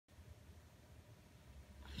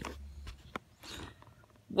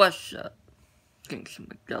What's up? Getting some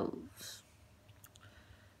Modelos.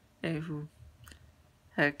 Anywho,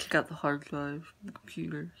 had to kick out the hard drive from the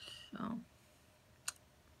computers.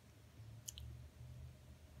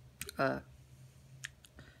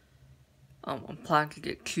 I'm planning to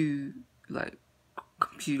get two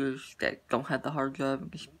computers that don't have the hard drive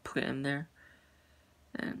and just put it in there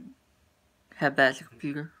and have that as a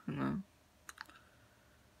computer.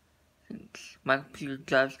 Since my computer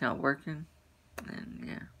drive's not working, and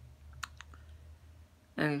yeah.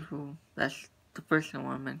 Anywho, that's the first thing I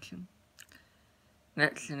want to mention.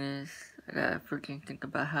 Next thing is, I gotta freaking think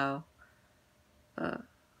about how I'm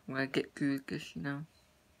gonna get through this,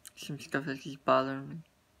 some stuff that's just bothering me.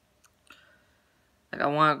 I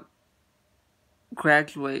wanna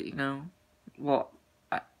graduate, well,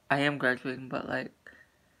 I am graduating, but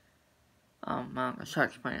I'm gonna start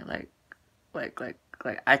explaining,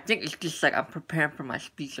 I think it's just I'm preparing for my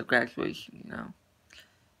speech of graduation,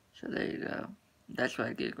 So there you go. That's what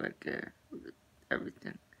I did right there with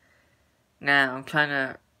everything. Now, I'm trying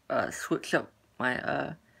to switch up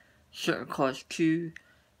my certain cars 2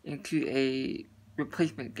 into a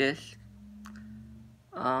replacement disc.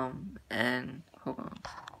 And, hold on.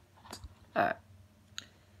 Alright.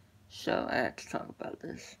 So, I have to talk about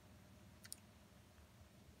this.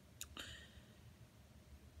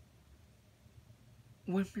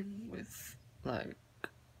 Women with,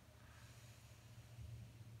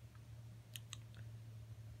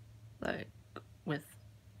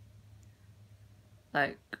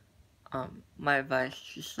 my advice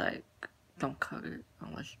is just don't cut it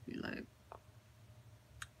unless you be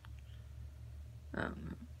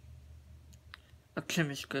a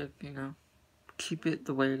trim is good, keep it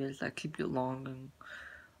the way it is, keep it long and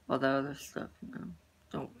all that other stuff,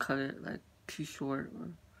 don't cut it too short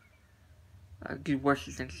or do worse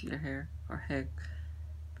things to your hair or head.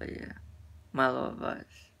 But yeah, my little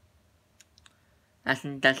advice. I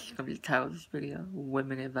think that's gonna be the title of this video,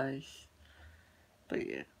 women advice. But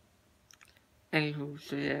yeah. Anywho,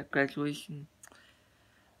 so yeah, graduation.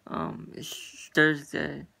 It's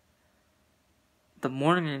Thursday. The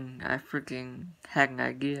morning I freaking had an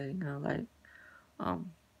idea,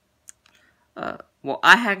 well,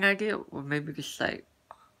 I had an idea, or maybe just the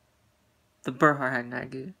Burhart had an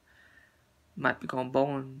idea. Might be going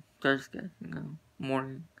bowling Thursday,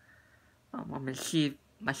 morning. I'm gonna see if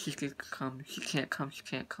my sister can come. If she can't come, she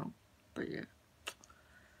can't come. But yeah.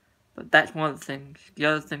 But that's one of the things. The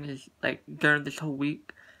other thing is, during this whole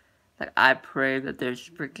week, I pray that there's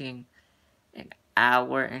freaking an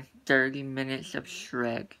hour and 30 minutes of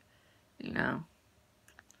Shrek,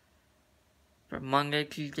 For Monday,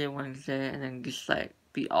 Tuesday, Wednesday, and then just,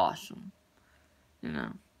 be awesome,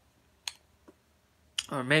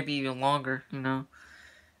 Or maybe even longer,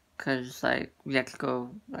 Because, we have to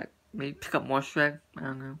go, maybe pick up more Shrek. I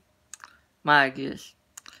don't know. My ideas.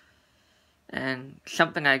 And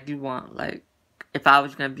something I do want, if I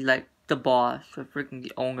was gonna be, the boss or freaking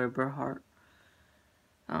the owner of Burhart,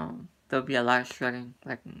 there'll be a lot of shredding,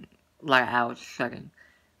 a lot of hours of shredding.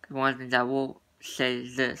 Because one of the things I will say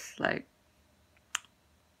is this,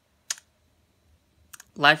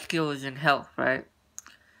 life skills and health, right?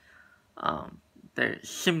 They're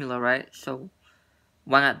similar, right? So,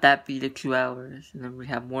 why not that be the 2 hours, and then we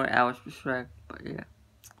have more hours for Shrek, but yeah.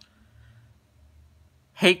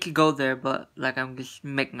 Hate to go there, but, I'm just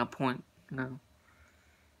making a point,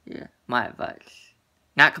 Yeah, my advice.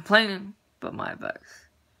 Not complaining, but my advice.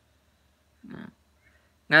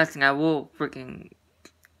 Another thing I will freaking...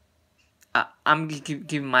 I'm just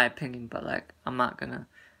giving my opinion, but, I'm not gonna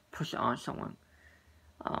push it on someone.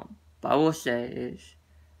 But I will say is,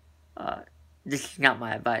 this is not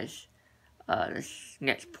my advice. This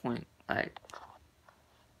next point, if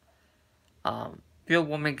you're a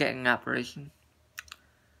woman getting an operation,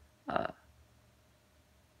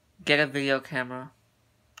 get a video camera,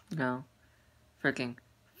 freaking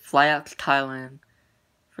fly out to Thailand,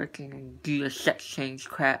 freaking do your sex change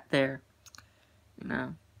crap there,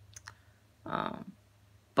 but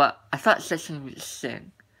I thought sex change was a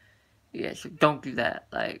sin. Yeah, so don't do that.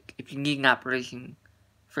 If you need an operation,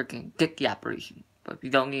 freaking get the operation. But if you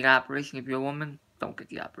don't need an operation, if you're a woman, don't get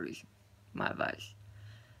the operation. My advice.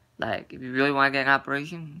 If you really want to get an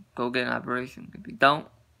operation, go get an operation. If you don't,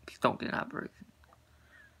 just don't get an operation.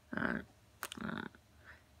 Alright.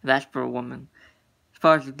 That's for a woman. As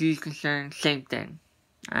far as the dude's concerned, same thing.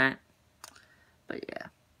 Alright? But yeah.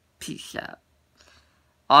 Peace out.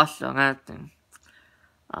 Also, another thing.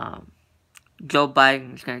 Joe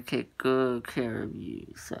Biden is going to take good care of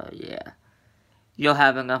you. So, yeah. You'll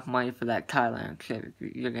have enough money for that Thailand trip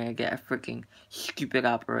if you're going to get a freaking stupid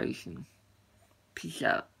operation. Peace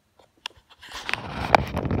out.